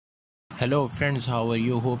Hello friends, how are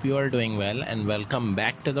you? Hope you are doing well and welcome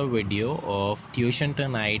back to the video of Tuition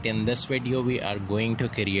Tonight. In this video we are going to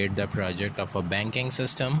create the project of a banking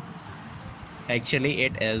system. Actually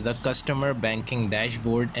it is the customer banking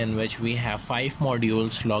dashboard in which we have 5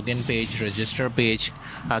 modules: login page, register page,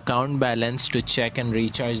 account balance to check and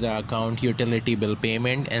recharge the account, utility bill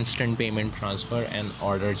payment, instant payment transfer, and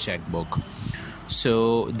order checkbook.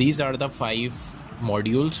 So these are the 5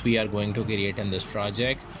 modules we are going to create in this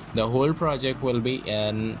project. The whole project will be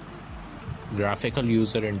in graphical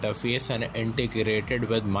user interface and integrated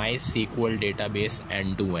with MySQL database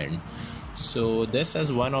end to end. So this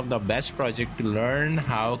is one of the best project to learn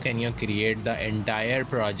how can you create the entire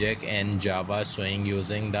project in JSwings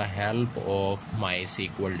using the help of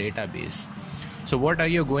MySQL database. So what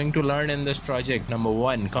are you going to learn in this project? Number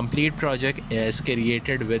 1, complete project is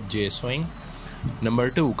created with JSwings. Number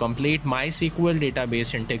 2, complete MySQL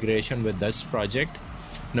database integration with this project.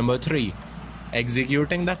 Number 3,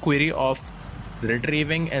 executing the query of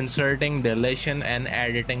retrieving, inserting, deletion, and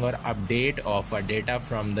editing or update of a data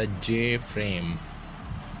from the JFrame.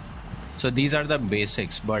 So these are the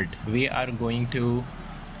basics, but we are going to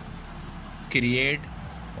create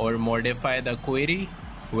or modify the query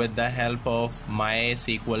with the help of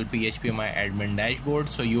MySQL PHP My Admin dashboard.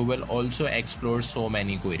 So you will also explore so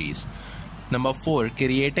many queries. Number 4,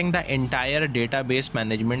 creating the entire database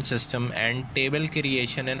management system and table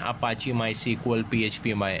creation in Apache MySQL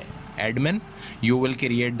PHP My Admin. You will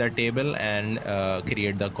create the table and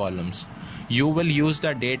create the columns. You will use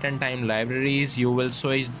the date and time libraries. You will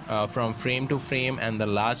switch from frame to frame, and the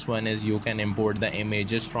last one is you can import the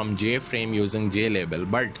images from JFrame using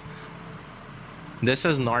JLabel. But this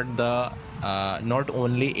is not the not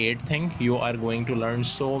only 8 things. You are going to learn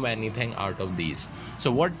so many things out of these.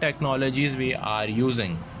 So what technologies we are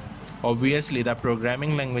using? Obviously the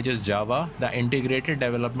programming language is Java. The integrated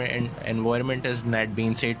development environment is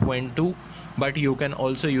NetBeans 8.2, but you can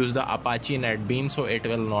also use the Apache NetBeans, so it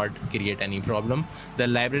will not create any problem. The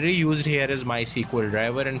library used here is MySQL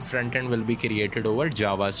driver, and front end will be created over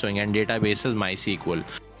JSwings, and database is MySQL.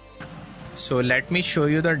 So let me show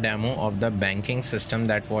you the demo of the banking system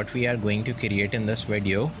that what we are going to create in this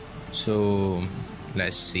video. So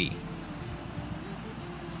let's see.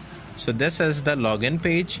 So this is the login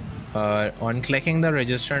page. On clicking the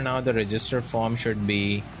register now, the register form should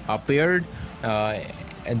be appeared.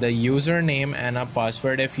 The username and a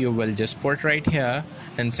password, if you will just put right here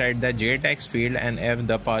inside the JText field, and if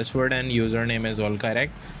the password and username is all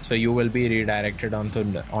correct, so you will be redirected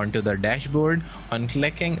onto the dashboard. On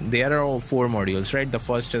clicking, there are 4 modules, right? The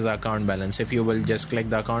first is account balance. If you will just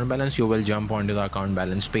click the account balance, you will jump onto the account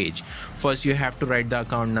balance page. First you have to write the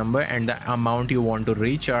account number and the amount you want to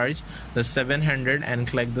recharge, the 700, and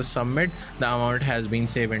click the submit. The amount has been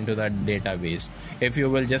saved into the database. If you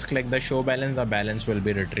will just click the show balance, the balance will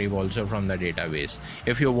be retrieved also from the database.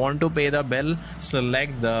 If you want to pay the bill, select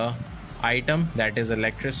the item, that is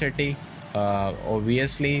electricity,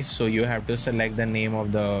 obviously, so you have to select the name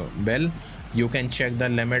of the bill. You can check the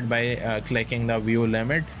limit by clicking the view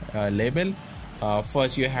limit label.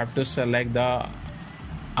 First you have to select the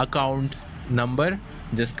account number,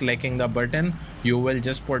 just clicking the button. You will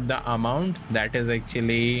just put the amount, that is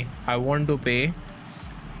actually I want to pay.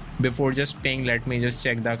 Before just paying, let me just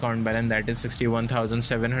check the account balance, that is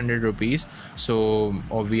 61,700 rupees. So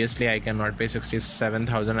obviously I cannot pay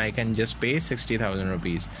 67,000, I can just pay 60,000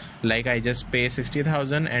 rupees. Like I just pay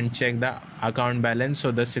 60,000 and check the account balance,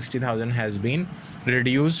 so the 60,000 has been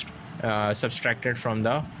reduced, subtracted from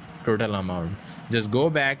the total amount. Just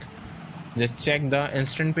go back, just check the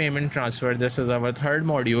instant payment transfer. This is our 3rd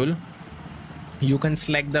module. You can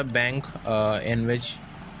select the bank in which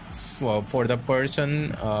for the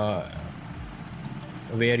person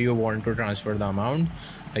where you want to transfer the amount.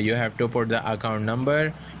 You have to put the account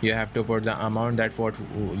number, you have to put the amount that what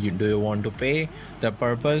you want to pay, the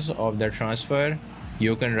purpose of the transfer.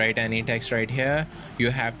 You can write any text right here.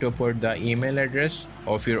 You have to put the email address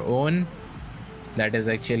of your own, that is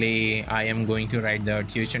actually I am going to write the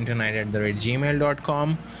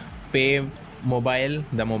tuitiontonight@gmail.com. Pay mobile,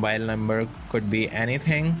 the mobile number could be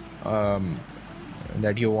anything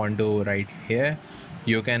that you want to write here.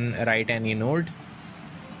 You can write any note,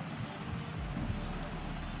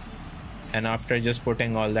 and after just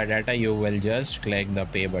putting all the data, you will just click the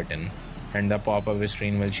pay button, and the pop-up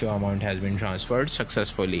screen will show amount has been transferred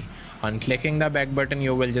successfully. On clicking the back button,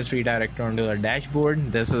 you will just redirect onto the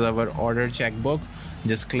dashboard. This is our order checkbook.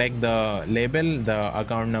 Just click the label, the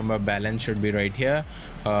account number, balance should be right here.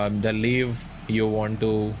 The leave you want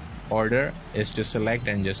to order is to select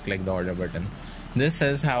and just click the order button. This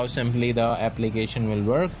is how simply the application will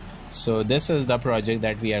work. So this is the project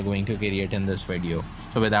that we are going to create in this video.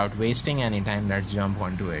 So without wasting any time, let's jump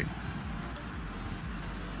onto it.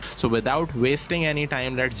 So without wasting any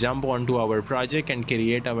time, let's jump onto our project and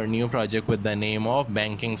create our new project with the name of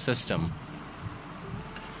banking system.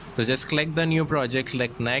 So just click the new project,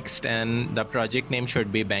 click next, and the project name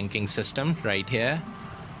should be banking system right here.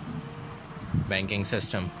 Banking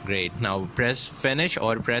system. Great. Now press finish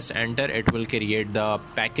or press enter. It will create the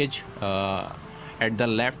package at the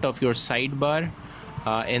left of your sidebar.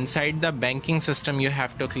 Inside the banking system, you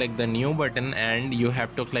have to click the new button and you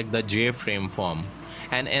have to click the JFrame form.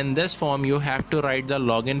 And in this form, you have to write the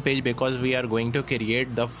login page, because we are going to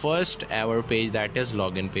create the first ever page, that is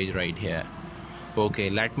login page right here. Okay,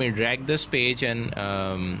 let me drag this page and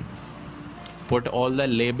put all the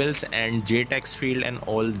labels and JText field and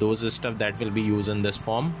all those stuff that will be used in this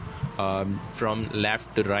form from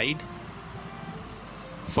left to right.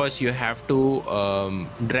 First, you have to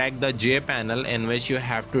drag the J panel in which you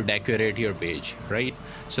have to decorate your page, right?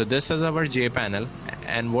 So this is our J panel,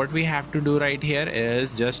 and what we have to do right here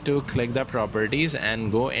is just to click the properties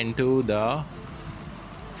and go into the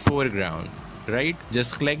foreground, right?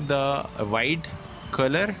 Just click the white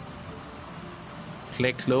color,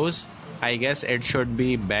 click close. I guess it should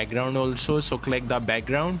be background also, so click the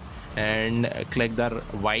background and click the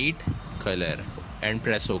white color and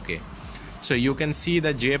press OK. So you can see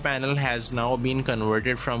the J panel has now been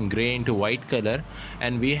converted from gray into white color,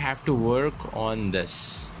 and we have to work on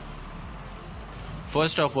this.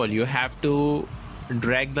 First of all, you have to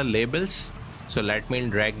drag the labels. So let me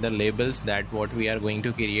drag the labels that what we are going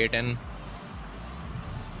to create, and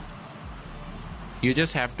you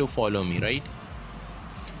just have to follow me, right?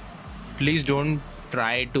 Please don't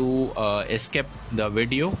try to skip the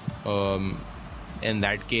video. In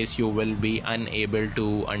that case, you will be unable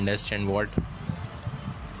to understand what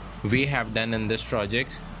we have done in this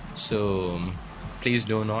project. So please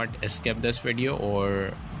do not skip this video,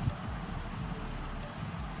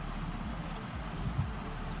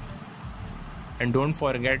 and don't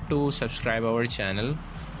forget to subscribe our channel.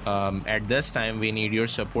 At this time we need your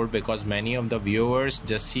support, because many of the viewers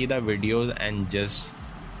just see the videos and just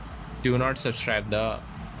do not subscribe the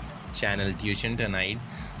channel Tuition Tonight.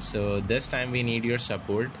 So this time we need your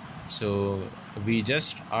support. So we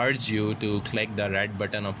just urge you to click the red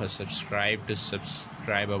button of a subscribe to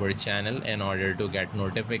subscribe our channel. In order to get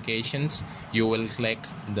notifications, you will click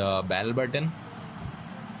the bell button.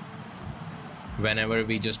 Whenever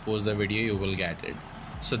we just post the video, you will get it.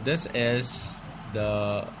 So this is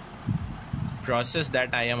the process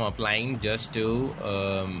that I am applying just to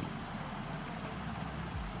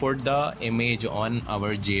put the image on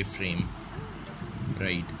our JFrame,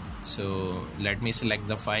 right? So let me select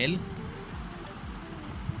the file.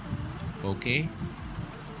 Okay,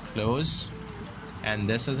 close. And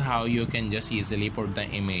this is how you can just easily put the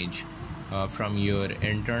image from your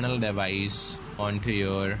internal device onto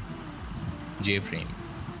your JFrame.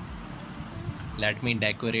 Let me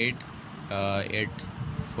decorate it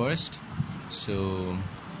first. So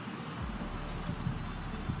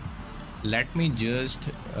let me just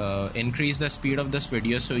increase the speed of this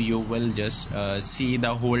video, so you will just see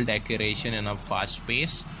the whole decoration in a fast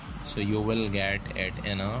pace, so you will get it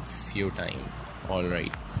in a few times. All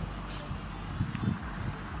right.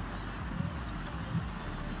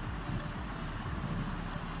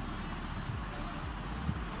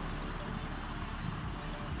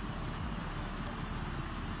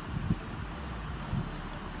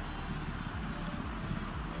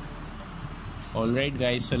 Alright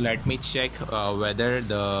guys, so let me check whether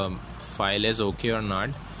the file is okay or not.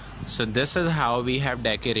 So this is how we have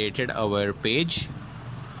decorated our page,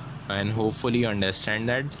 and hopefully you understand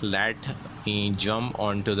that. Let me jump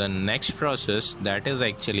on to the next process, that is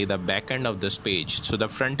actually the back end of this page. So the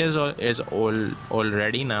front is all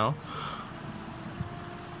ready now.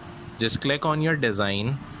 Just click on your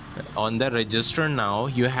design. On the register now,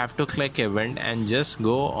 you have to click event and just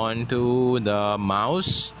go on to the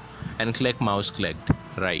mouse and click mouse clicked,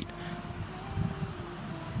 right?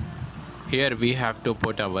 Here we have to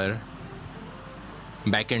put our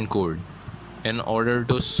backend code in order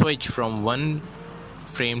to switch from one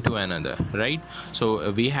frame to another, right?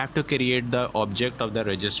 So we have to create the object of the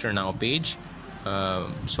register now page.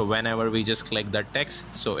 So whenever we just click the text,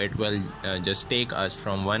 so it will just take us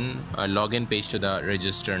from one login page to the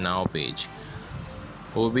register now page.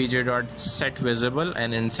 obj.setVisible,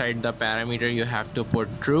 and inside the parameter you have to put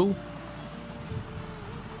true.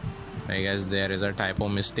 I guess there is a typo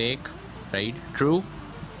mistake, right? True,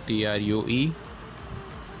 TRUE,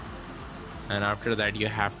 and after that you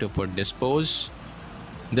have to put dispose,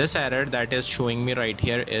 This error that is showing me right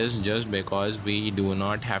here is just because we do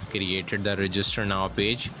not have created the register now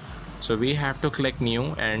page. So we have to click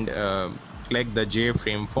new and click the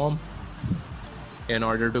JFrame form in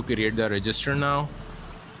order to create the register now.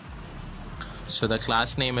 So the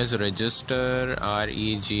class name is register,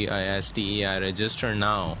 register, register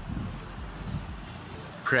now.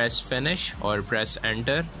 Press finish or press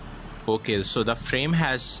enter. Okay, so the frame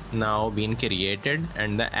has now been created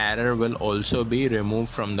and the error will also be removed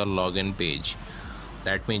from the login page.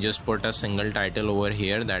 Let me just put a single title over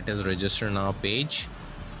here, that is register now page.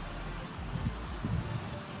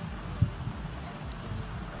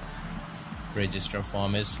 Register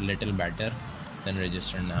form is little better than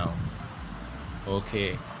register now.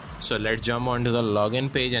 Okay, so let's jump onto the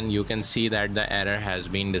login page and you can see that the error has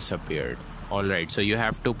been disappeared. Alright, so you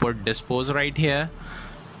have to put dispose right here.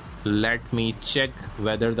 Let me check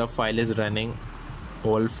whether the file is running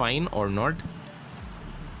all fine or not.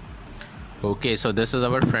 Okay, so this is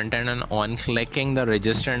our front end, and on clicking the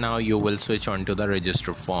register now you will switch on to the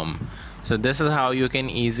register form. So this is how you can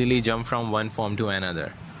easily jump from one form to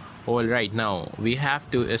another. Alright, now we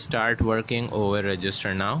have to start working over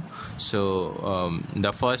register now. So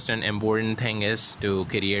the first and important thing is to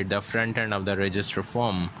create the front end of the register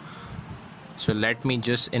form. So let me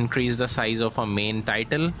just increase the size of a main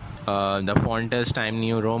title. The font is Time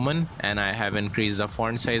New Roman and I have increased the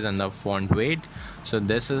font size and the font weight. So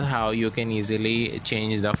this is how you can easily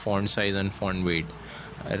change the font size and font weight.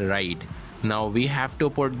 Right, now we have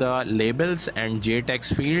to put the labels and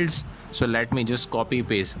JText fields. So let me just copy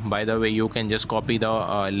paste. By the way, you can just copy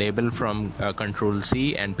the label from Control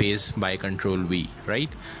C and paste by Control V, right?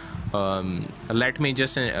 Let me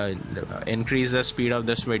just increase the speed of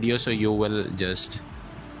this video so you will just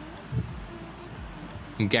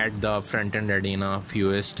get the front end ready in a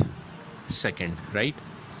fewest second, right?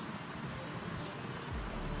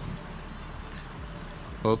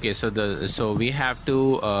 Okay, so we have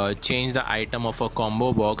to change the item of a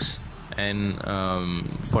combo box, and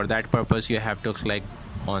for that purpose you have to click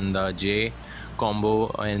on the J combo.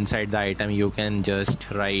 Inside the item you can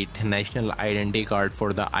just write national identity card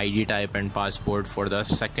for the ID type and passport for the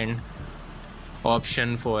second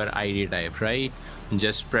option for ID type, right?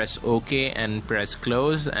 Just press OK and press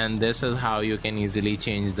close, and this is how you can easily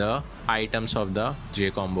change the items of the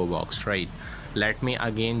J combo box, right? Let me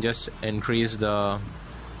again just increase the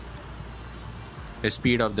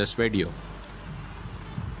speed of this video.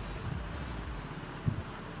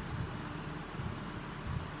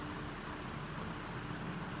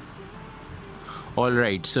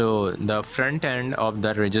 Alright, so the front end of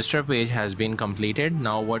the register page has been completed.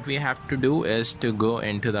 Now what we have to do is to go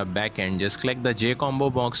into the back end. Just click the J combo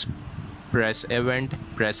box, press event,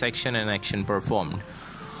 press action, and action performed.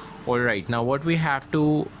 Alright, now what we have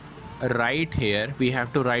to write here, we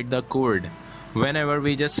have to write the code. Whenever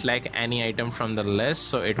we just select any item from the list,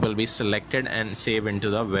 so it will be selected and saved into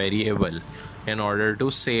the variable in order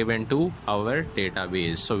to save into our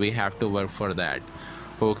database. So we have to work for that.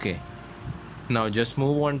 Okay, now just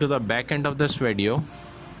move on to the back end of this video.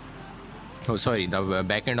 Oh sorry, the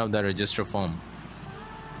back end of the register form.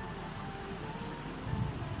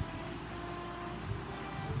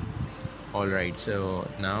 Alright, so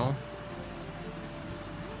now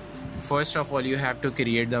first of all you have to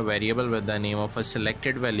create the variable with the name of a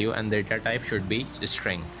selected value, and data type should be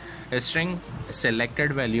string. A string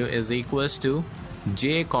selected value is equals to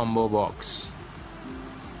J combo box.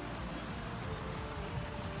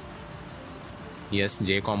 Yes,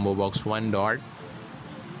 J combo box 1 dot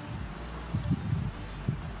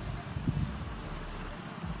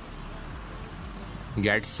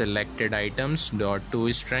get selected items dot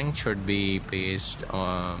to string should be pasted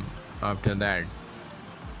after that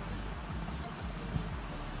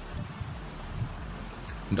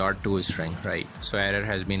dot to string, right? So error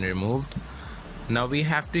has been removed. Now we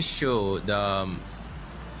have to show the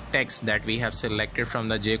text that we have selected from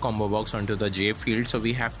the J combo box onto the J field. So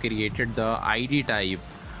we have created the ID type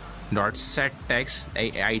dot set text.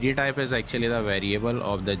 ID type is actually the variable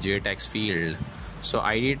of the J text field. So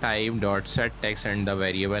ID type dot set text and the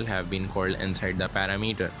variable have been called inside the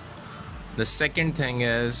parameter. The second thing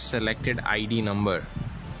is selected ID number.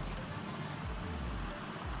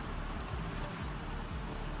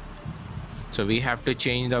 So we have to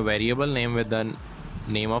change the variable name with the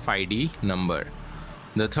name of ID number.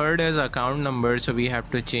 The third is account number, so we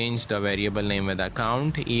have to change the variable name with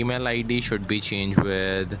account. Email ID should be changed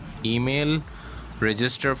with email.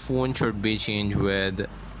 Register phone should be changed with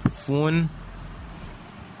phone.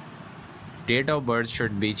 Date of birth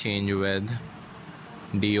should be changed with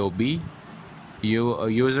DOB.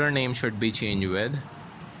 Username should be changed with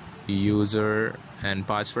user and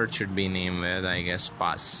password should be named with, I guess,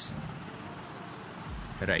 pass.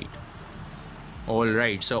 Right. All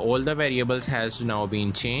right, so all the variables has now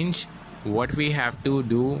been changed. What we have to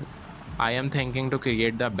do, I am thinking to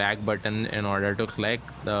create the back button in order to click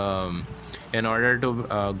the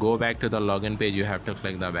go back to the login page. You have to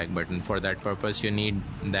click the back button. For that purpose you need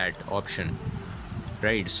that option,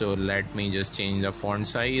 right? So let me just change the font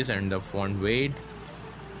size and the font weight.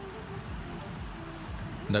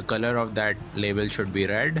 The color of that label should be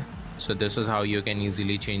red. So this is how you can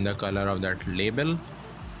easily change the color of that label.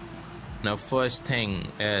 Now first thing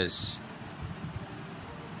is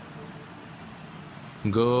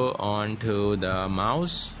go on to the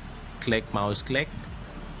mouse, click mouse click.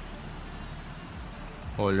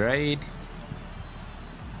 All right,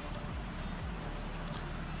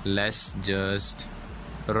 let's just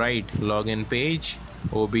write login page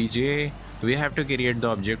obj. We have to create the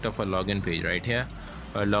object of a login page right here.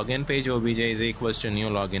 A login page obj is equals to new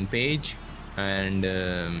login page, and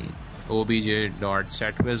obj dot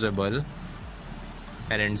set visible,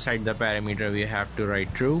 and inside the parameter we have to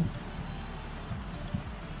write true.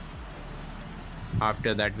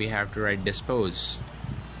 After that we have to write dispose,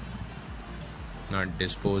 not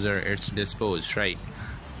disposer, it's dispose, right?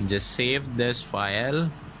 Just save this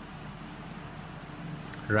file,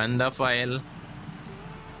 run the file.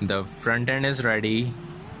 The front end is ready.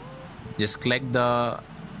 Just click the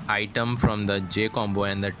item from the J combo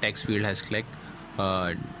and the text field has clicked.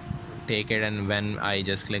 Take it, and when I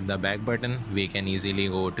just click the back button, we can easily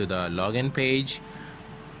go to the login page.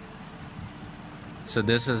 So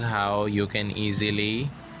this is how you can easily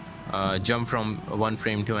jump from one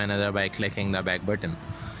frame to another by clicking the back button.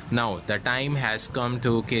 Now the time has come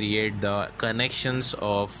to create the connections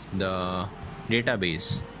of the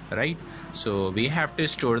database, right? So we have to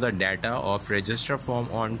store the data of register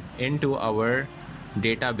form into our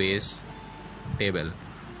database table.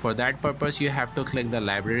 For that purpose you have to click the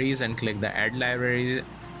libraries and click the add libraries.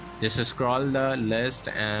 Just scroll the list,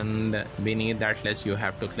 and beneath that list you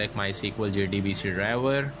have to click MySQL JDBC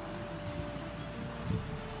driver.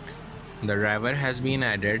 The driver has been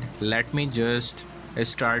added. Let me just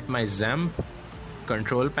start my XAMPP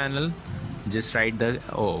control panel. Just write the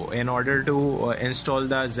in order to install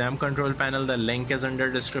the XAMPP control panel, the link is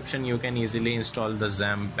under description. You can easily install the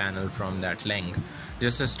XAMPP panel from that link.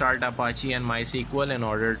 Just start Apache and MySQL in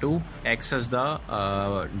order to access the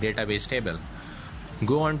database table.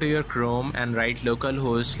 Go on to your Chrome and write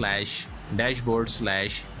localhost / dashboard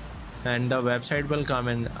 / and the website will come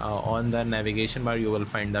in. On the navigation bar you will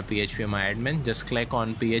find the phpMyAdmin. Just click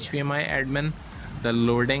on phpMyAdmin. The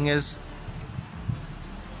loading is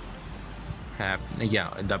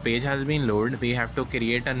the page has been loaded. We have to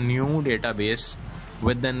create a new database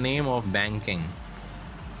with the name of banking.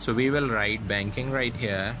 So we will write banking right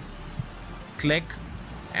here, click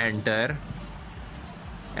enter,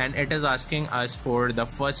 and it is asking us for the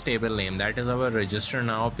first table name, that is our register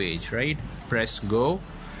now page, right? Press go,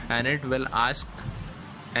 and it will ask,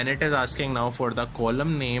 and it is asking now for the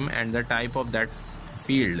column name and the type of that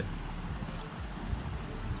field.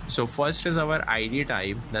 So first is our ID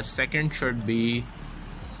type, the second should be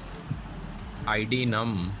ID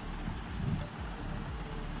num,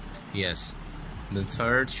 yes, the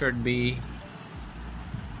third should be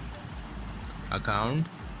account,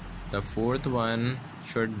 the fourth one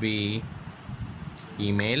should be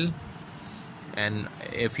email, and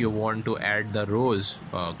if you want to add the rows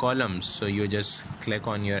columns, so you just click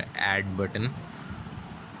on your add button.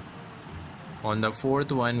 On the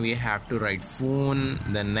fourth one we have to write phone.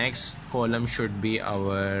 The next column should be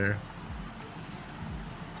our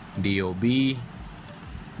DOB,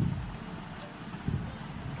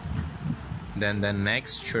 then the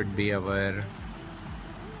next should be our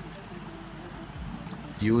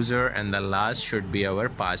user, and the last should be our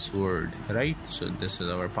password, right? So this is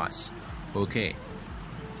our pass. Okay,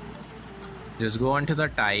 just go on to the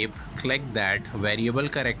type, click that variable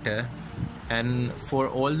character, and for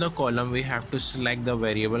all the column we have to select the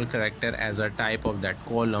variable character as a type of that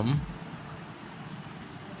column,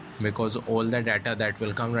 because all the data that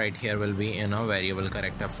will come right here will be in a variable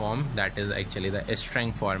character form. That is actually the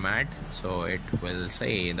string format, so it will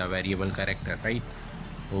say the variable character, right?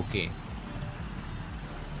 Okay,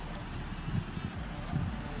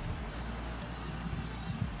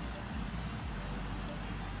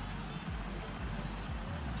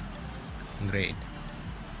 great.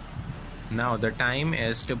 Now the time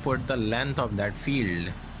is to put the length of that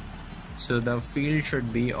field. So the field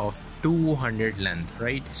should be of 200 length,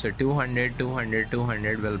 right? So 200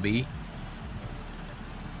 will be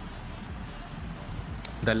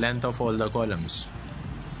the length of all the columns.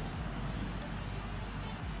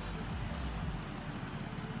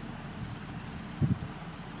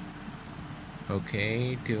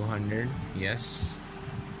 Okay, 200, yes.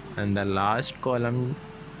 And the last column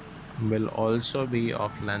will also be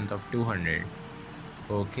of length of 200.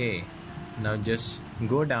 Okay, now just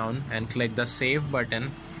go down and click the save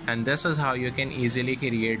button, and this is how you can easily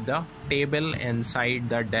create the table inside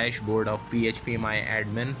the dashboard of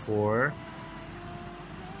phpMyAdmin for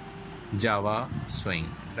Java Swing,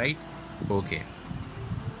 right? Okay,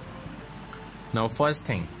 now first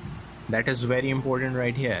thing that is very important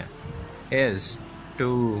right here is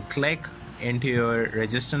to click into your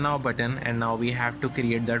register now button, and now we have to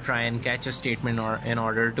create the try and catch a statement in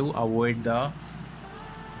order to avoid the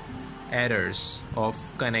errors of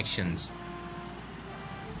connections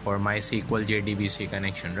for MySQL JDBC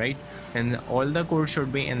connection, right? And all the code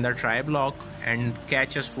should be in the try block and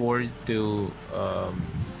catches for to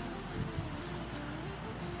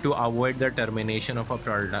avoid the termination of a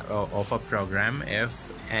program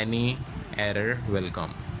if any error will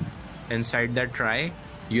come. Inside the try,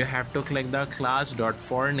 you have to click the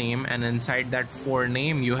class.forName, and inside that for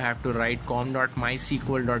name you have to write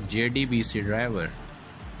com.mysql.jdbc driver.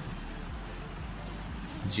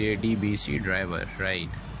 JDBC driver, right?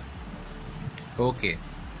 Okay,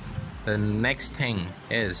 the next thing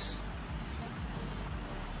is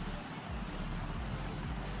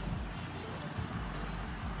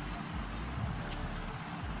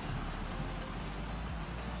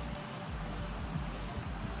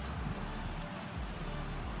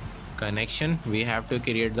connection. We have to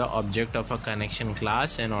create the object of a connection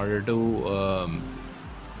class in order to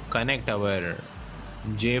connect our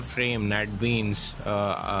JFrame NetBeans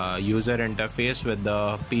user interface with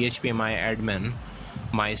the phpMyAdmin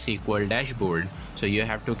MySQL dashboard. So you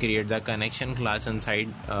have to create the connection class.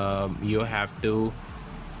 Inside you have to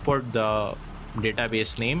put the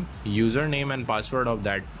database name, username and password of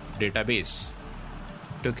that database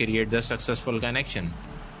to create the successful connection.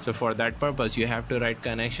 So for that purpose you have to write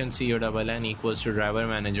connection CONN equals to driver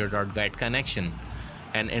manager dot get connection,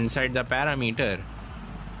 and inside the parameter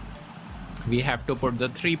we have to put the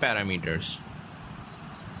 3 parameters.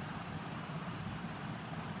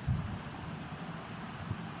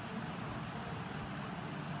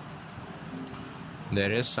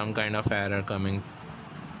 There is some kind of error coming.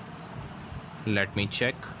 Let me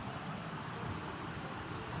check.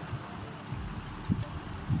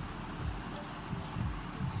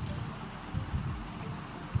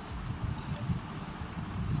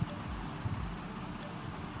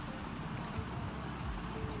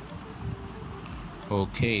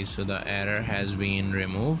 Okay, so the error has been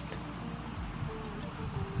removed.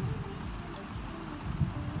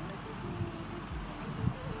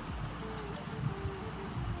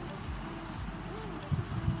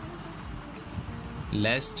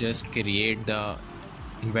 Let's just create the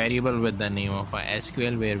variable with the name of a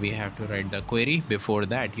SQL where we have to write the query. Before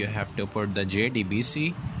that you have to put the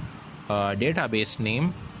JDBC database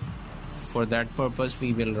name. For that purpose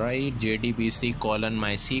we will write JDBC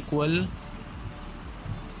 :MySQL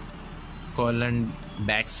 //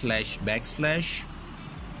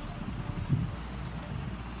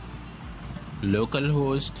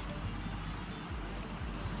 localhost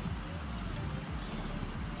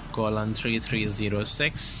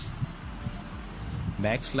 :3306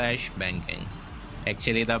 / banking.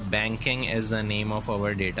 Actually the banking is the name of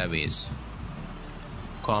our database,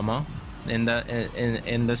 comma. In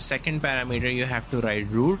the second parameter you have to write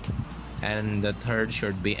root, and the third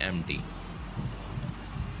should be empty.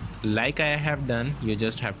 Like I have done, you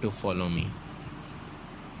just have to follow me.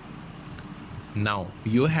 Now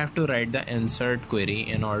you have to write the insert query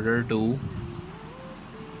in order to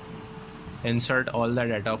insert all the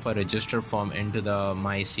data of a register form into the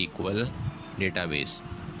MySQL database.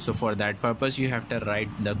 So for that purpose you have to write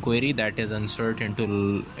the query that is insert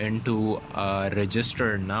into a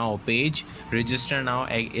register now page. Register now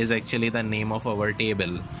is actually the name of our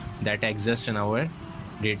table that exists in our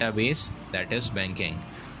database, that is banking.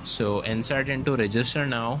 So insert into register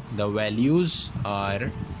now. The values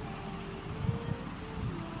are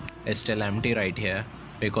still empty right here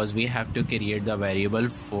because we have to create the variable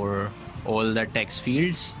for all the text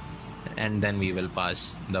fields, and then we will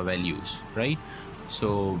pass the values, right?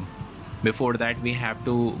 So before that we have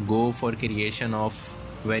to go for creation of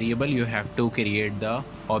variable. You have to create the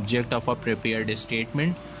object of a prepared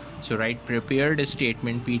statement. So write prepared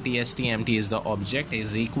statement ptstmt is the object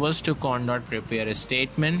is equals to con.prepare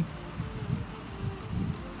statement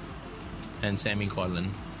and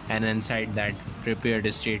semicolon, and inside that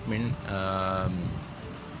prepared statement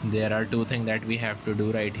there are 2 things that we have to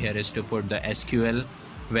do right here is to put the SQL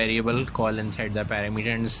variable call inside the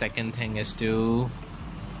parameter, and the second thing is to,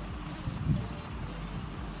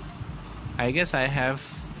 I guess I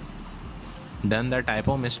have done the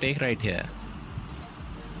typo mistake right here.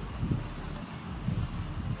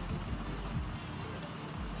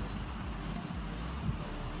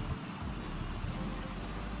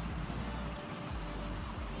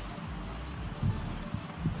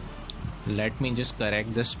 Let me just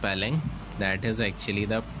correct the spelling. That is actually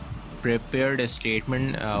the prepared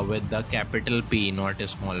statement with the capital P, not a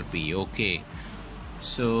small p. Okay,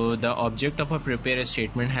 so the object of a prepare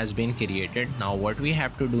statement has been created. Now what we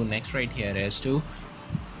have to do next right here is to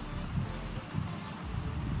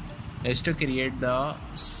create the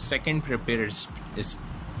second prepare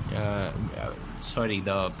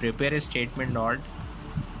the prepare statement dot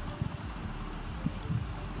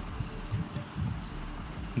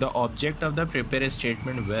the object of the prepare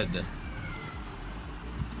statement with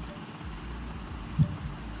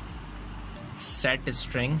set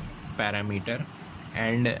string parameter,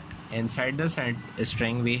 and inside the set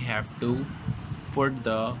string we have to put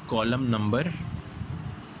the column number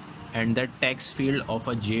and the text field of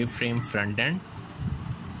a JFrame frontend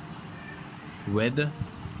with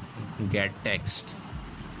get text.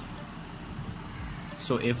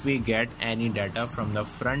 So if we get any data from the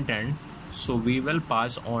front end, so we will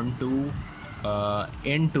pass on to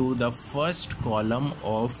into the first column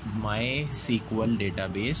of MySQL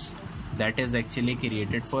database that is actually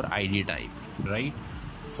created for ID type, right?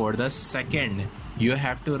 For the second, you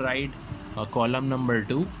have to write a column number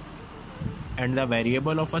 2, and the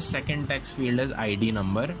variable of a second text field is ID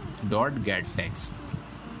number dot get text.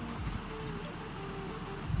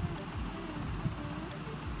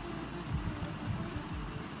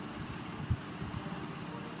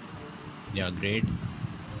 Yeah, great.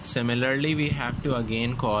 Similarly, we have to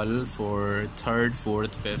again call for third,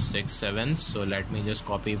 fourth, fifth, sixth, seventh. So let me just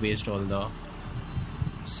copy paste all the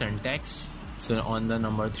syntax. So on the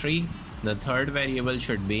number 3, the third variable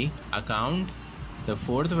should be account. The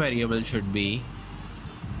fourth variable should be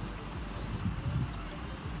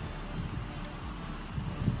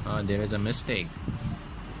there is a mistake.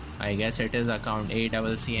 I guess it is account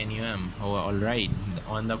ACCNUM. Oh, alright.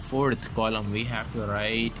 On the fourth column we have to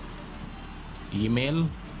write email.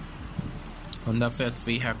 On the fifth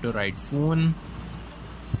we have to write phone.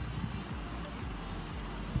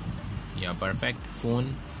 Yeah, perfect,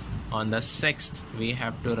 phone. On the sixth we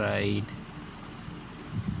have to write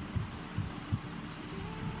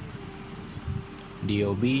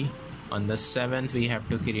DOB. On the 7th we have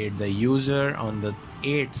to create the user. On the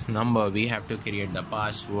 8th number we have to create the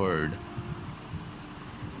password.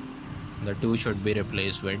 The 2 should be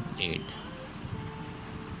replaced with 8.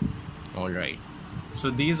 Alright, so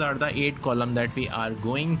these are the 8 columns that we are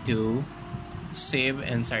going to save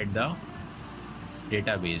inside the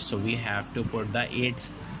database. So we have to put the 8th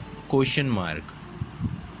question mark.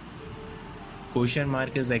 Question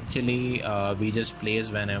mark is actually we just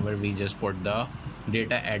place whenever we just put the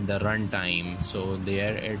data at the runtime. So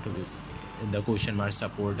there the question mark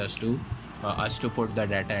support us to put the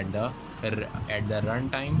data at the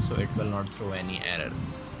runtime, so it will not throw any error.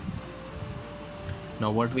 Now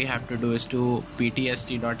what we have to do is to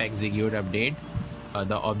ptst.execute update.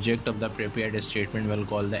 The object of the prepared statement will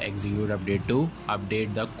call the execute update to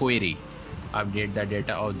update the query, update the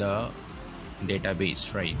data of the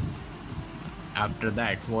database, right? After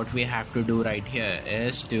that, what we have to do right here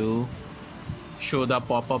is to show the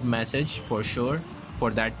pop-up message for sure. For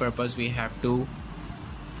that purpose we have to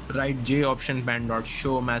write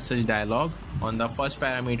JOptionPan.show message dialog. On the first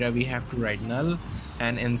parameter we have to write null,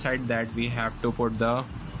 and inside that we have to put the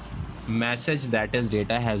message that is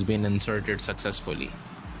data has been inserted successfully.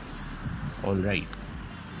 Alright,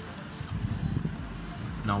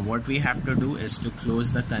 now what we have to do is to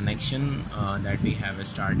close the connection that we have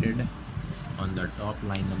started on the top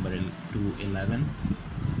line number 211.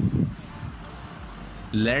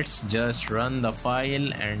 Let's just run the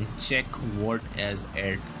file and check what is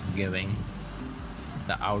it giving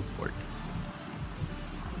the output.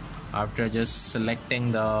 After just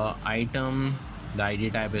selecting the item, the ID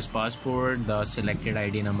type is passport, the selected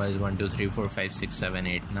ID number is 1 2 3 4 5 6 7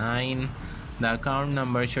 8 9. The account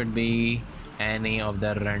number should be any of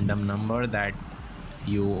the random number that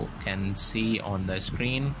you can see on the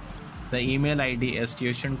screen. The email ID is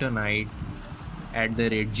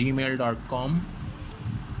tuitiontonight@gmail.com.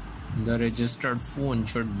 The registered phone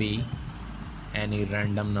should be any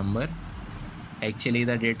random number. Actually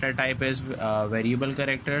the data type is variable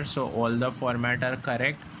character, so all the format are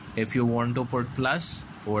correct. If you want to put plus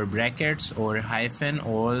or brackets or hyphen,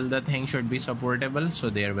 all the things should be supportable, so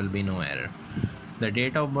there will be no error. The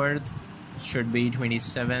date of birth should be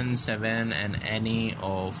 27/7 and any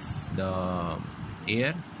of the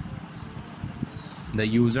year. The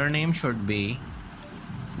username should be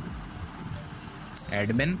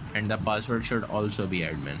admin, and the password should also be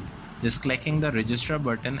admin. Just clicking the register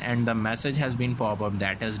button and the message has been pop up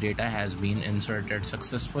that is data has been inserted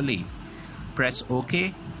successfully. Press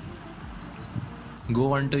OK.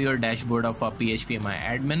 Go onto your dashboard of a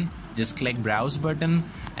PHPMyAdmin. Just click browse button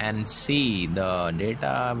and see the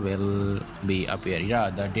data will be appear. Yeah,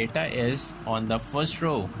 the data is on the first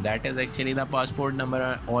row. That is actually the passport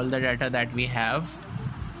number. All the data that we have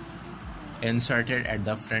inserted at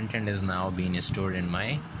the front end is now being stored in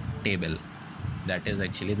my table. That is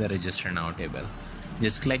actually the register now table.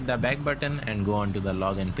 Just click the back button and go on to the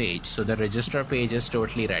login page. So the register page is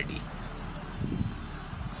totally ready.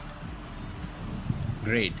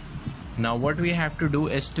 Great. Now what we have to do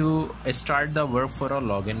is to start the work for a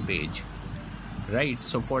login page, right?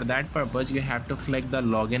 So for that purpose you have to click the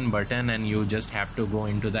login button and you just have to go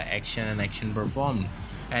into the action and action performed,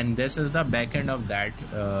 and this is the backend of that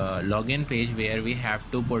login page where we have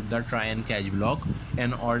to put the try and catch block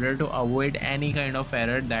in order to avoid any kind of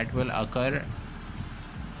error that will occur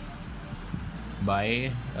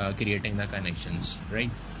by creating the connections,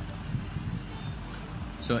 right?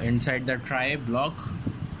 So inside the try block,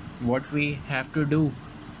 what we have to do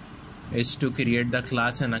is to create the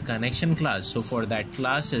class and a connection class. So for that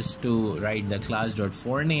class is to write the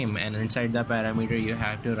class.forName, and inside the parameter you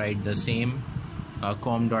have to write the same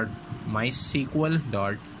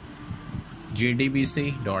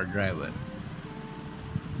com.mysql.jdbc.driver.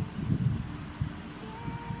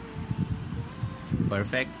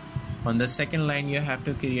 Perfect. On the second line you have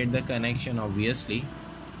to create the connection, obviously.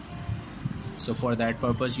 So for that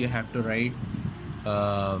purpose you have to write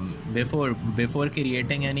before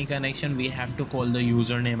creating any connection we have to call the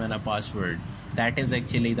username and a password. That is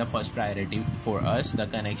actually the first priority for us. The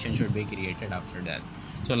connection should be created after that.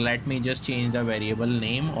 So let me just change the variable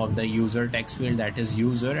name of the user text field, that is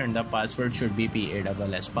user, and the password should be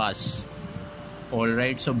PASS pass.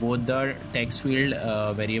 Alright, so both the text field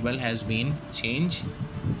variable has been changed.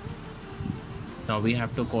 Now we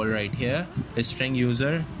have to call right here a string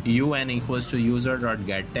user un equals to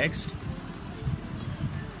user.getText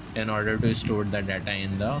in order to store the data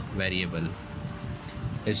in the variable.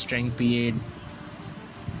 A string pa,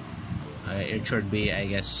 it should be, I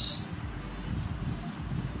guess,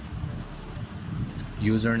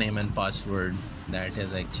 username and password. That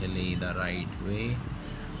is actually the right way.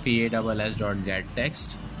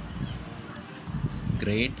 PASS.getText.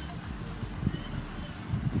 Great.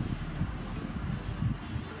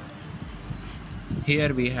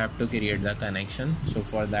 Here we have to create the connection. So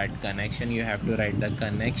for that connection you have to write the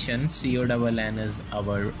connection CONN is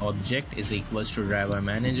our object is equals to driver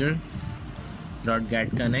manager dot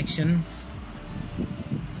get connection.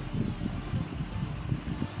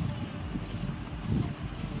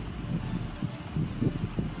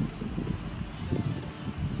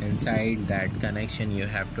 Inside that connection you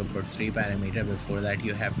have to put 3 parameters. Before that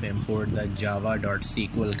you have to import the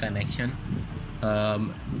java.sql connection,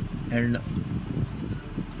 and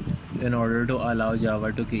in order to allow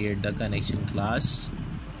Java to create the connection class.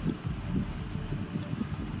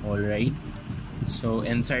 Alright, so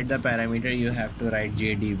inside the parameter you have to write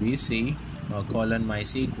JDBC colon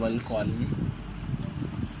MySQL colon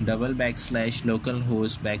double backslash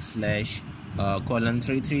localhost backslash colon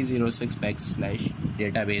 3306 backslash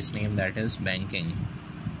database name, that is banking.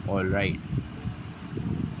 Alright,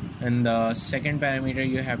 and the second parameter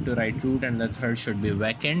you have to write root, and the third should be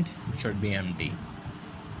vacant, should be empty.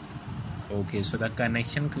 Okay, so the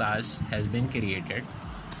connection class has been created.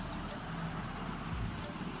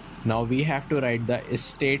 Now we have to write the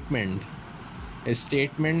statement. A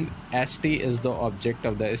statement st is the object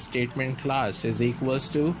of the statement class is equals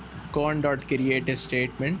to con.create a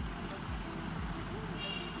statement.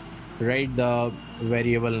 Write the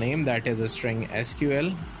variable name, that is a string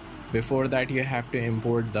SQL. Before that you have to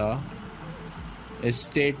import the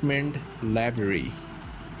statement library.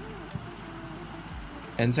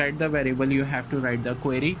 Inside the variable you have to write the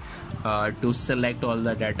query to select all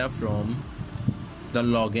the data from the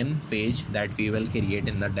login page that we will create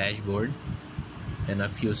in the dashboard in a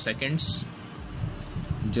few seconds.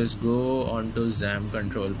 Just go on to XAMPP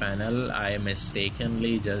control panel. I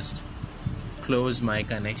mistakenly just closed my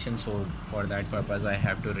connection, so for that purpose I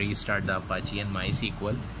have to restart the Apache and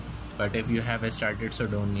MySQL, but if you have started, so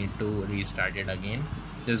don't need to restart it again.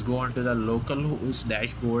 Just go on to the localhost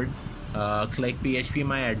dashboard, click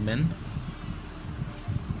PHPMyAdmin.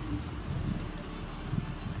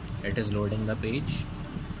 It is loading the page.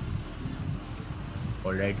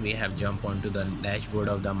 Alright, we have jumped onto the dashboard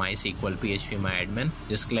of the MySQL PHPMyAdmin.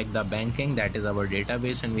 Just click the banking, that is our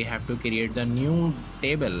database, and we have to create the new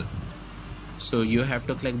table. So you have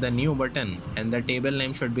to click the new button and the table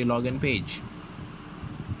name should be login page.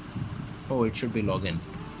 Oh, it should be login.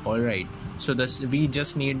 Alright, so this, we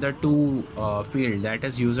just need the two field, that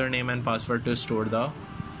is username and password, to store the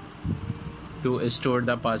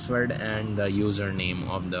password and the username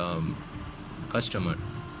of the customer.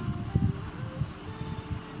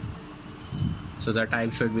 So the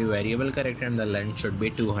type should be variable character and the length should be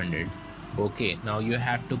 200. Okay, now you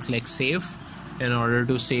have to click save in order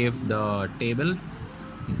to save the table.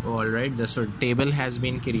 Alright, so table has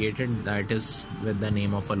been created, that is with the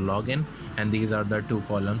name of a login, and these are the two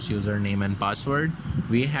columns, username and password.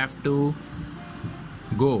 We have to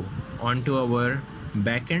go onto our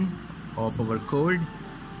backend of our code.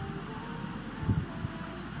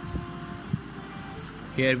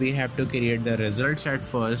 Here we have to create the result set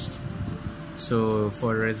first. So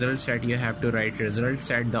for result set you have to write result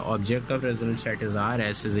set. The object of result set is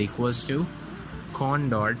rs is equals to con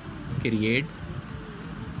dot create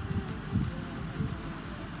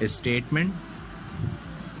a statement,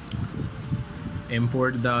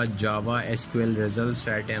 import the Java SQL result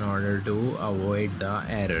set in order to avoid the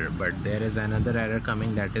error. But there is another error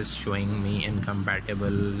coming, that is showing me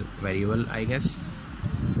incompatible variable, I guess.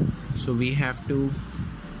 So we have to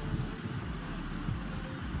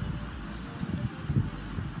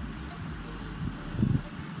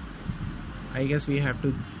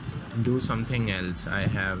do something else. I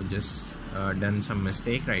have just done some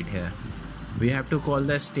mistake right here. We have to call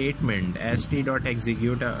the statement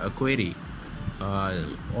st.execute a query.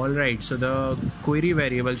 Alright, so the query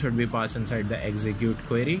variable should be passed inside the execute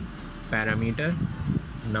query parameter.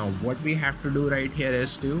 Now what we have to do right here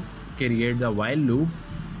is to create the while loop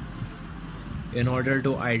in order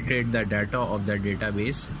to iterate the data of the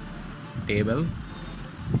database table.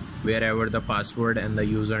 Wherever the password and the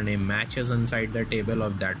username matches inside the table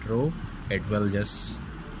of that row, it will just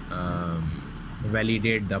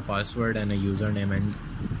validate the password and a username, and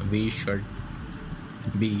we should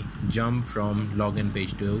be jump from login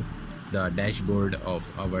page to the dashboard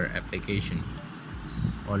of our application.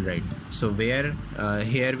 Alright, so where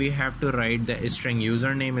here we have to write the string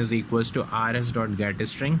username is equals to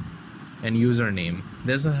rs.getString and username.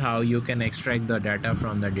 This is how you can extract the data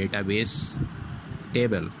from the database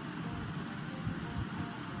table.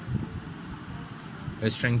 A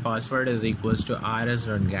string password is equals to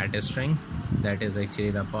rs.getString. That is actually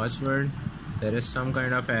the password. There is some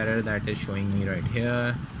kind of error that is showing me right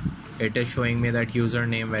here. It is showing me that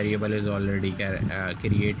username variable is already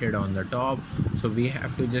created on the top, so we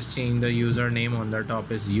have to just change the username on the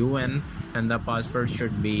top is un and the password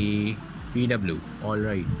should be pw.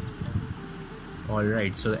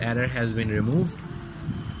 Alright, so the error has been removed.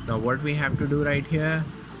 Now what we have to do right here,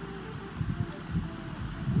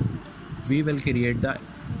 we will create the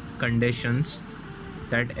conditions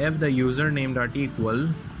that if the username dot equal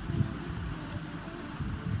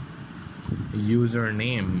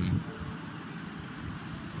username,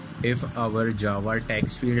 if our Java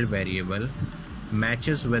text field variable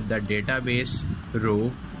matches with the database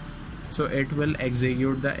row, so it will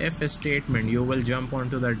execute the if statement. You will jump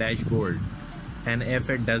onto the dashboard, and if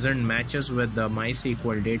it doesn't matches with the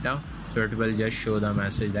MySQL data, so it will just show the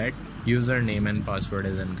message that username and password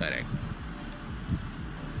is incorrect.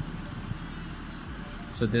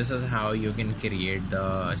 So this is how you can create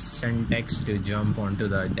the syntax to jump onto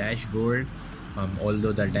the dashboard.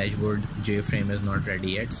 Although the dashboard JFrame is not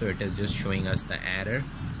ready yet, so it is just showing us the error.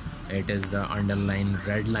 It is the underlined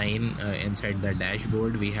red line inside the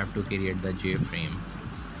dashboard. We have to create the JFrame.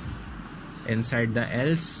 Inside the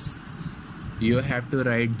else, you have to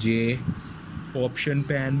write J option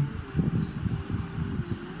pan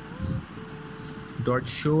dot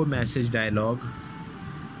show message dialog.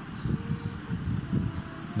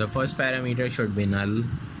 The first parameter should be null,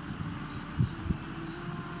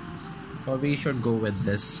 or we should go with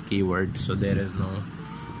this keyword so there is no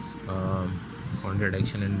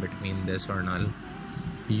contradiction in between this or null.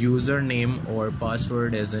 Username or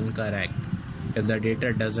password is incorrect if the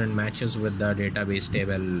data doesn't matches with the database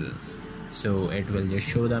table, so it will just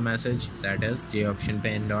show the message that is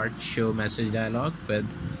joptionpane dot show message dialog with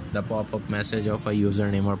the pop-up message of a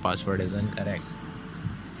username or password is incorrect.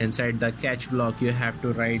 Inside the catch block, you have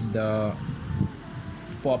to write the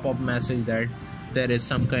pop-up message that there is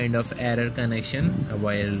some kind of error connection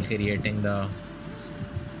while creating the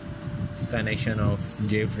connection of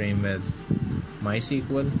JFrame with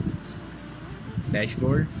MySQL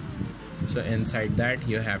dashboard. So inside that,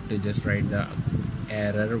 you have to just write the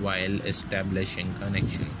error while establishing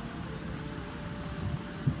connection,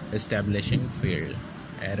 establishing field,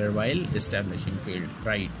 error while establishing field,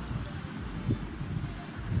 right?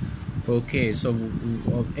 Okay, so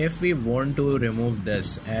if we want to remove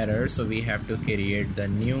this error, so we have to create the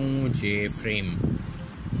new JFrame.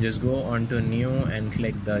 Just go on to new and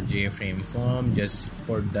click the JFrame form. Just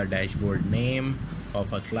put the dashboard name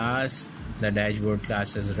of a class. The dashboard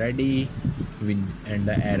class is ready and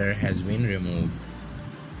the error has been removed.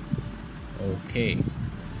 Okay,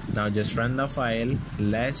 now just run the file.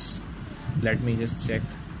 Let me just check,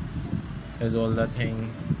 is all the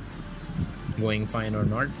thing going fine or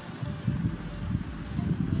not.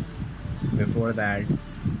 Before that,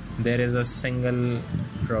 there is a single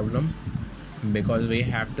problem, because we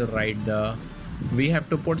have to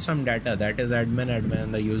put some data, that is admin,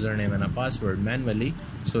 and the username and a password manually.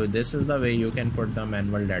 So this is the way you can put the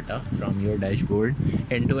manual data from your dashboard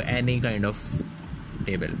into any kind of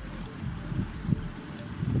table.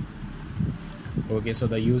 Okay, so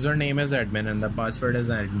the username is admin and the password is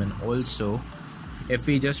admin also. If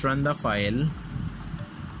we just run the file,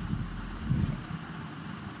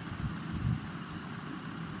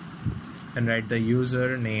 and write the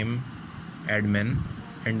username admin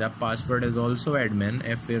and the password is also admin,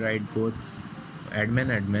 if we write both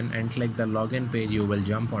admin and click the login page, you will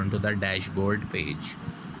jump onto the dashboard page.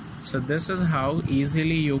 So this is how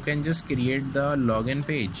easily you can just create the login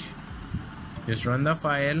page. Just run the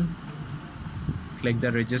file, click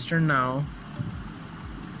the register now,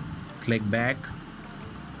 click back,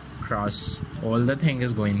 cross, all the thing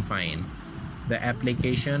is going fine. The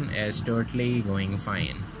application is totally going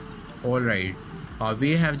fine. Alright,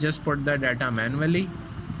 we have just put the data manually,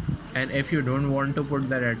 and if you don't want to put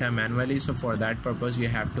the data manually, so for that purpose you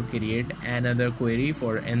have to create another query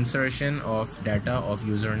for insertion of data of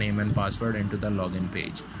username and password into the login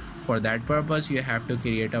page. For that purpose you have to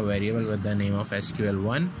create a variable with the name of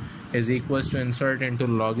SQL1 is equals to insert into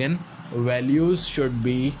login. Values should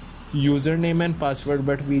be username and password,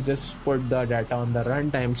 but we just put the data on the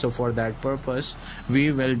runtime, so for that purpose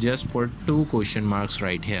we will just put 2 question marks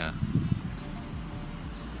right here.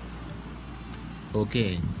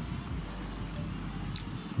 Okay,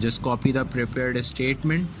 just copy the prepared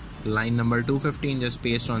statement, line number 215, just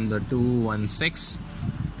paste on the 216,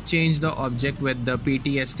 change the object with the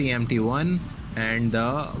ptstempty1 and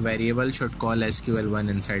the variable should call SQL1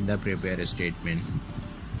 inside the prepare statement.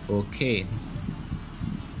 Okay,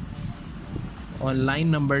 on line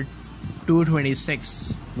number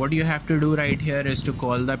 226, what you have to do right here is to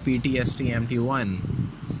call the ptstempty1.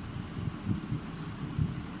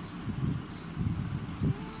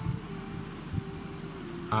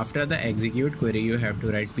 After the execute query, you have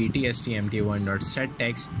to write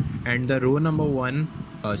ptstempty1.setText, and the row number 1,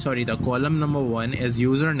 the column number 1 is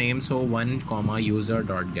username, so 1,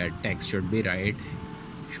 user.getText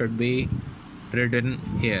should be written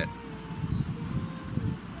here.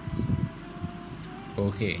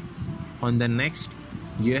 Okay, on the next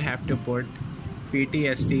you have to put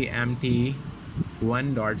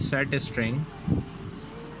ptstempty1.setString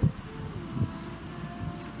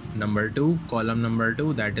number 2, column number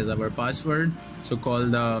 2, that is our password, so call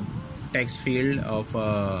the text field of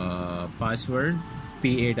password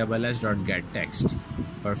pass.getText.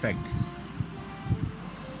 Perfect.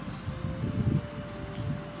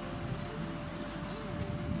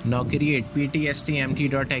 Now create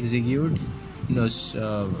ptstempty.execute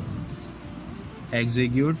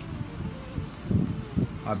execute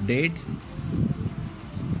update,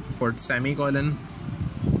 put semicolon,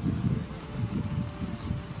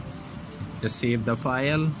 just save the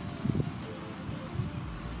file,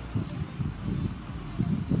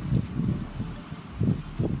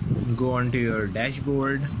 go onto your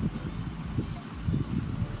dashboard,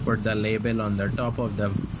 put the label on the top of the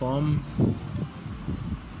form,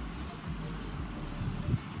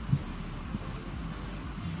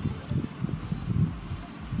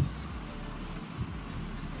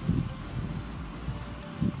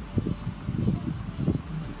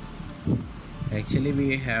 actually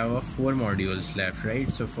we have 4 modules left,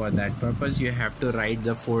 right? So for that purpose you have to write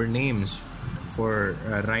the 4 names. For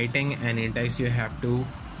writing any text you have to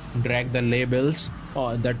drag the labels.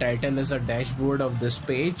 The title is a dashboard of this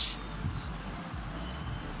page.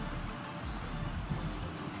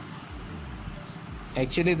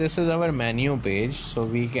 Actually this is our menu page, so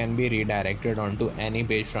we can be redirected onto any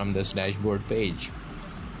page from this dashboard page.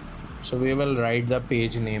 So we will write the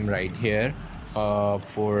page name right here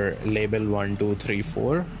for label 1, 2, 3,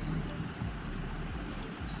 4.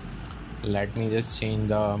 Let me just change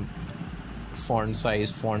the font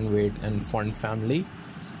size, font weight and font family.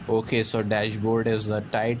 Okay, so dashboard is the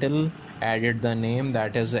title, added the name,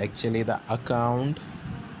 that is actually the account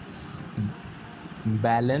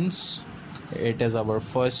balance. It is our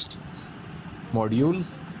first module.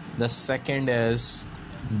 The second is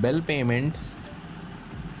bill payment.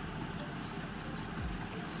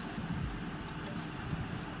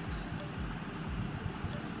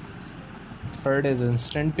 third is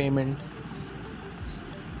instant payment.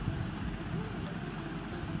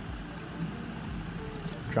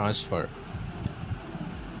 Transfer.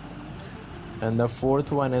 And the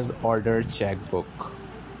fourth one is order checkbook.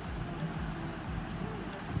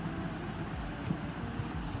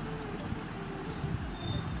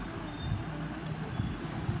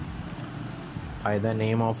 By the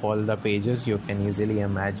name of all the pages, you can easily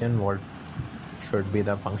imagine what should be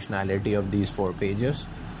the functionality of these 4 pages.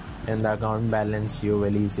 In the account balance, you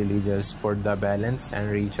will easily just put the balance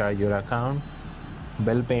and recharge your account.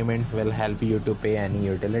 Bill payment will help you to pay any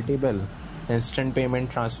utility bill. Instant payment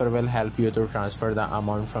transfer will help you to transfer the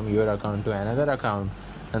amount from your account to another account.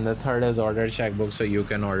 And the third is order checkbook, so you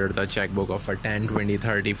can order the checkbook of a 10, 20,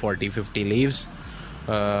 30, 40, 50 leaves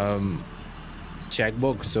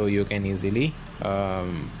checkbook, so you can easily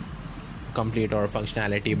complete our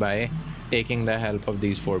functionality by taking the help of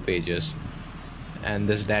these 4 pages, and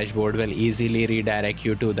this dashboard will easily redirect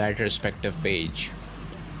you to that respective page.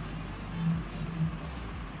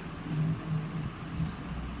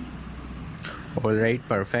 Alright,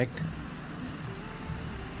 perfect,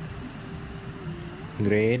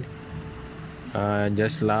 great.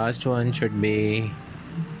 Just last one should be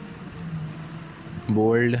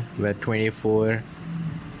bold with 24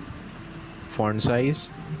 font size.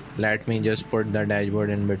 Let me just put the dashboard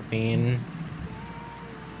in between.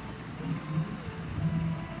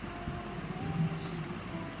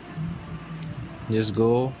 Just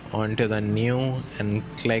go onto the new and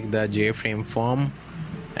click the JFrame form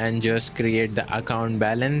and just create the account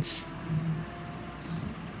balance.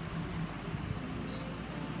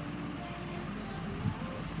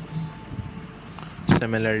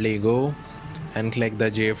 Similarly, go and click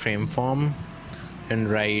the JFrame form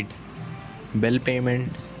and write bill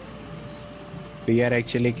payment. We are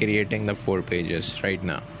actually creating the 4 pages right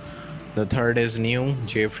now. The third is new,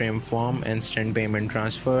 JFrame form, instant payment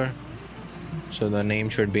transfer. So the name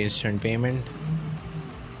should be instant payment.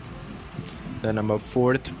 The number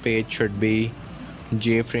 4th page should be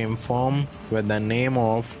JFrame form with the name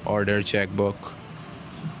of order checkbook.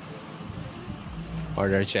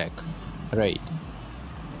 Order check. Right.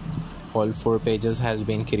 All 4 pages has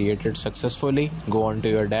been created successfully. Go onto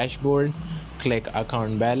your dashboard, click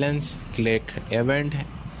account balance, click event,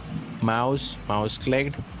 mouse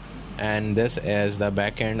clicked, and this is the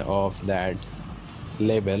backend of that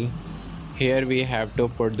label. Here we have to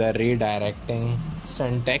put the redirecting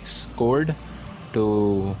syntax code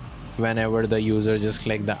to whenever the user just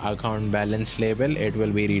click the account balance label, it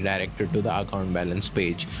will be redirected to the account balance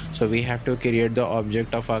page. So we have to create the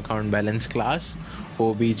object of account balance class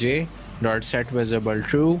obj.setVisible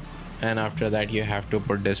true, and after that you have to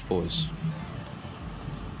put dispose.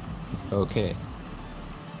 Okay.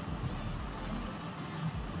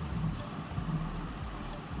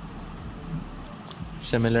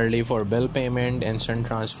 Similarly, for bill payment, instant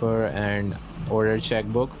transfer, and order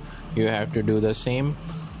checkbook, you have to do the same.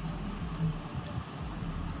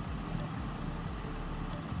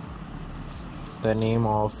 The name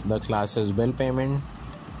of the class is bill payment.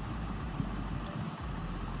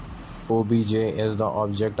 Obj is the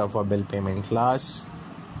object of a bill payment class.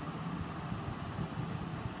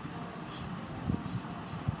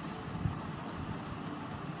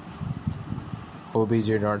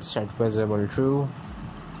 obj.setVisible true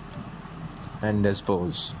and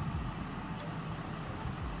dispose.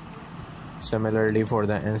 Similarly, for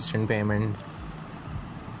the instant payment,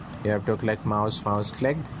 you have to click mouse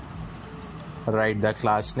clicked, write the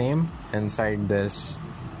class name inside this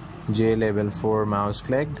JLabel4 mouse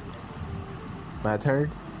clicked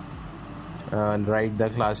method, write the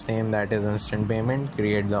class name, that is instant payment,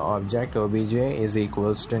 create the object obj is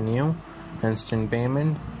equals to new instant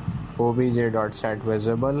payment,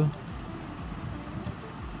 obj.setVisible,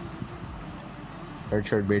 it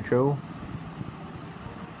should be true.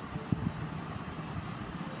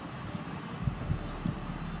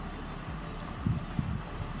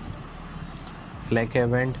 Click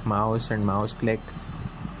event, mouse and mouse clicked.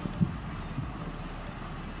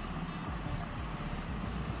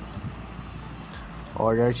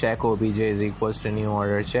 Order check obj is equals to new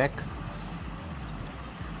order check.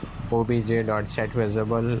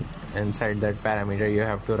 obj.setVisible, inside that parameter you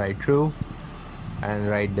have to write true and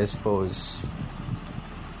write dispose.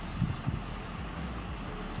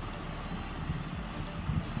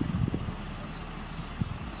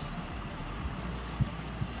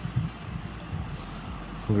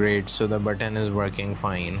 Great, so the button is working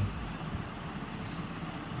fine.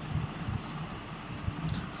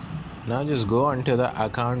 Now just go onto the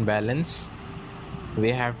account balance.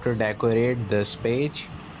 We have to decorate this page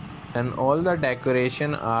and all the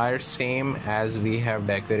decoration are same as we have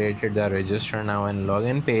decorated the register now and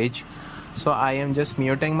login page. So I am just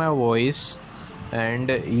muting my voice and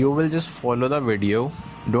you will just follow the video.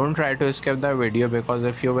 Don't try to skip the video, because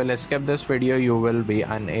if you will skip this video you will be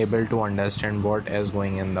unable to understand what is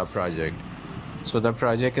going in the project. So the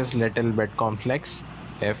project is little bit complex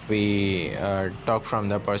if we talk from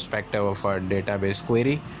the perspective of our database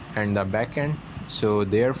query and the backend. So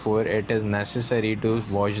therefore it is necessary to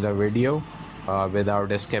watch the video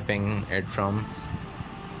without skipping it from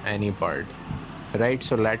any part, right?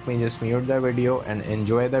 So let me just mute the video and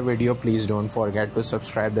enjoy the video. Please don't forget to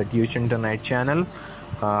subscribe the Tuition Tonight channel.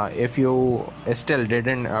 If you still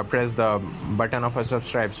didn't press the button of a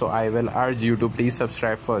subscribe, so I will urge you to please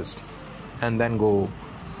subscribe first and then go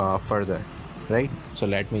further, right? So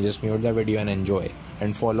let me just mute the video and enjoy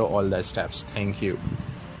and follow all the steps. Thank you.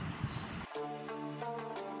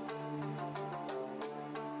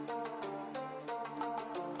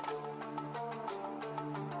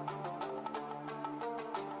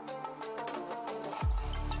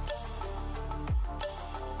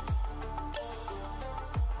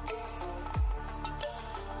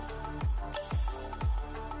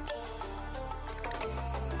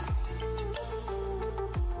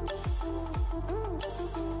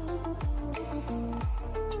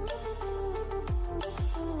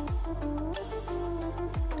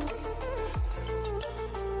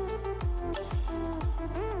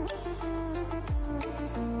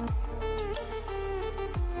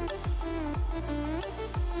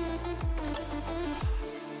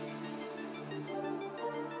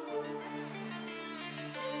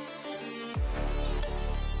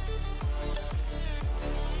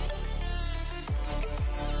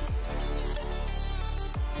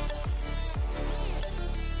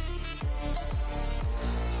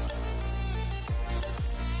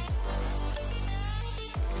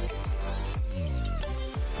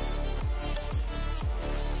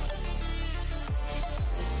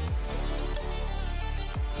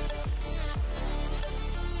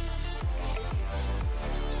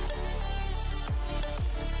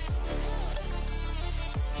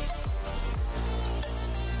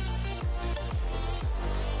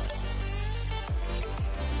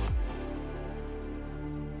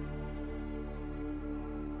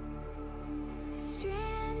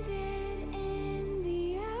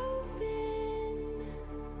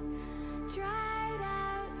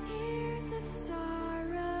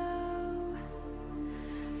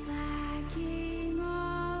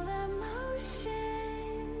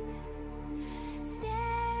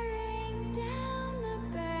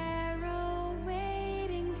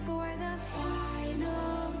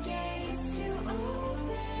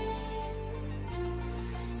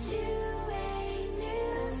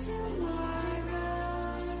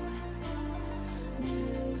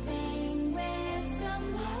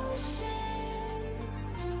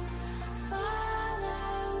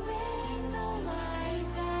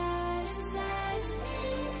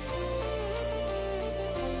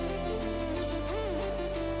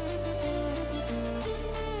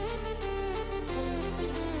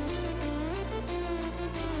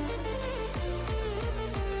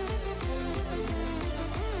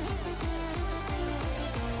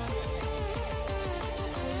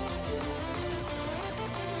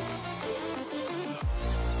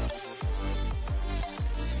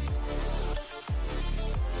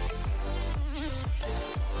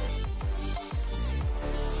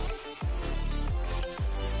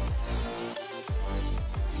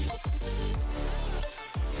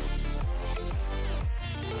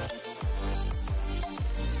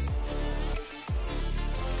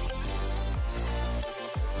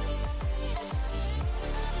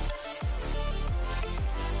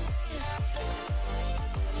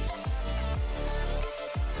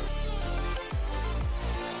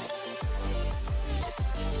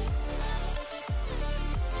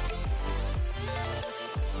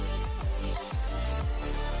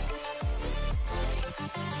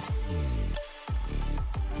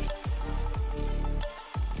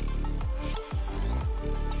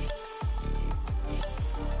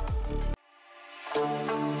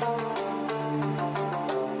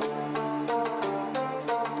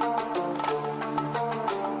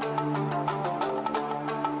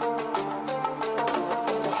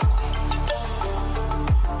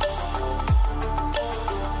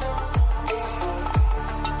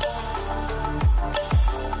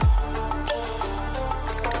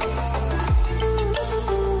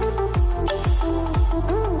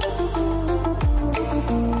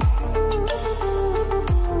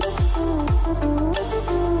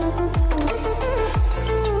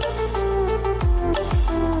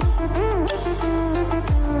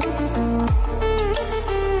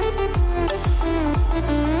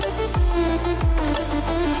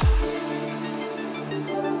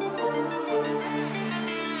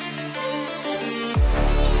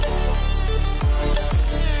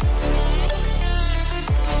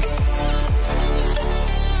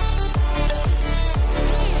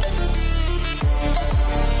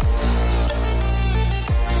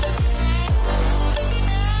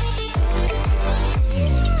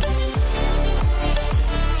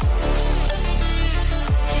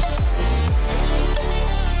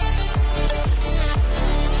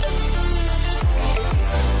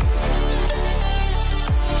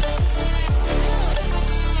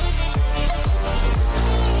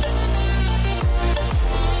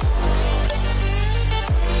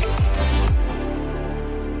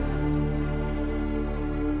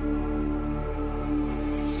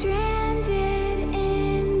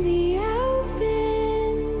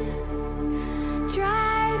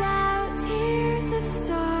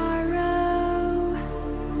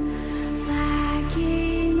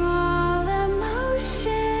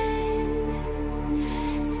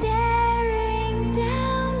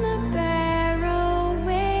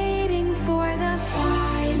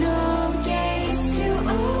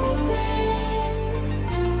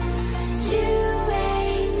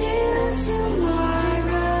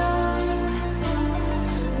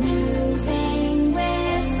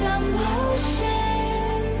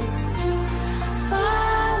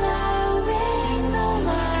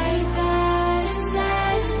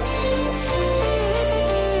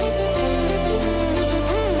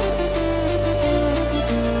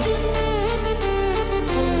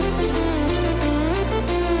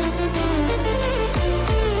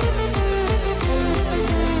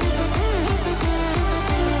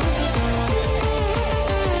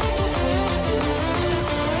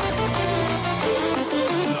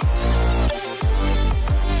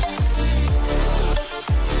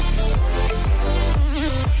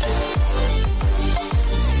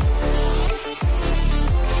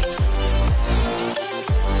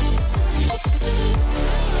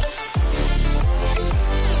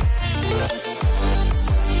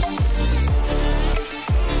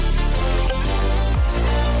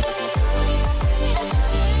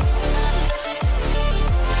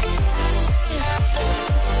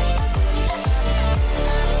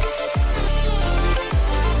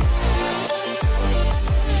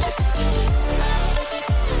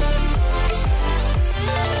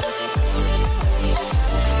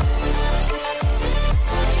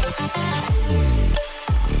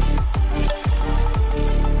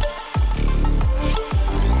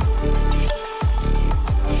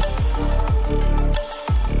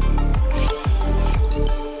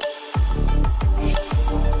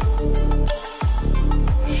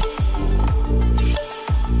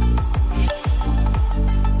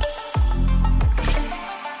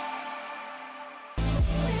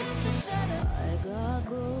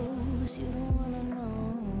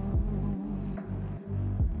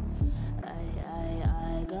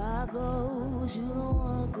 goes, you don't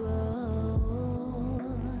wanna grow.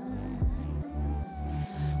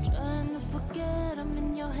 Trying to forget, I'm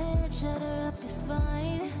in your head, shatter up your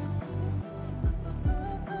spine.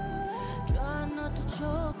 Try not to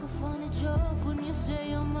choke, a funny joke when you say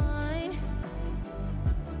you're mine.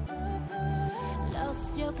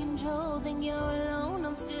 Lost your control, think you're alone,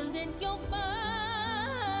 I'm still in your mind.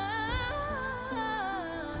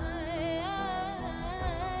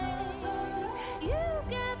 You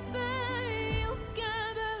can bury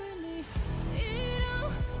me. You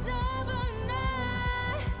don't never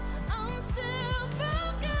know. I'm still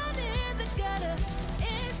broken in the gutter.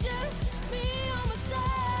 It's just me on my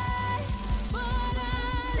side, but I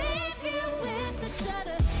leave you with the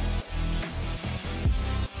shudder.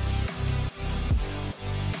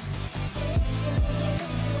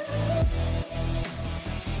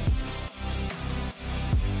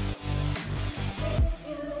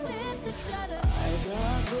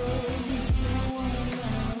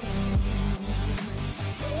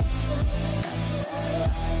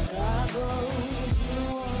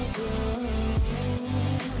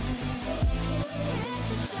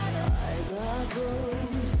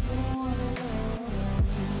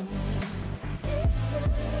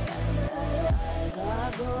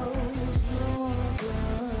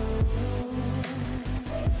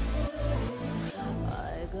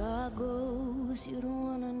 You don't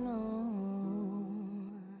wanna know.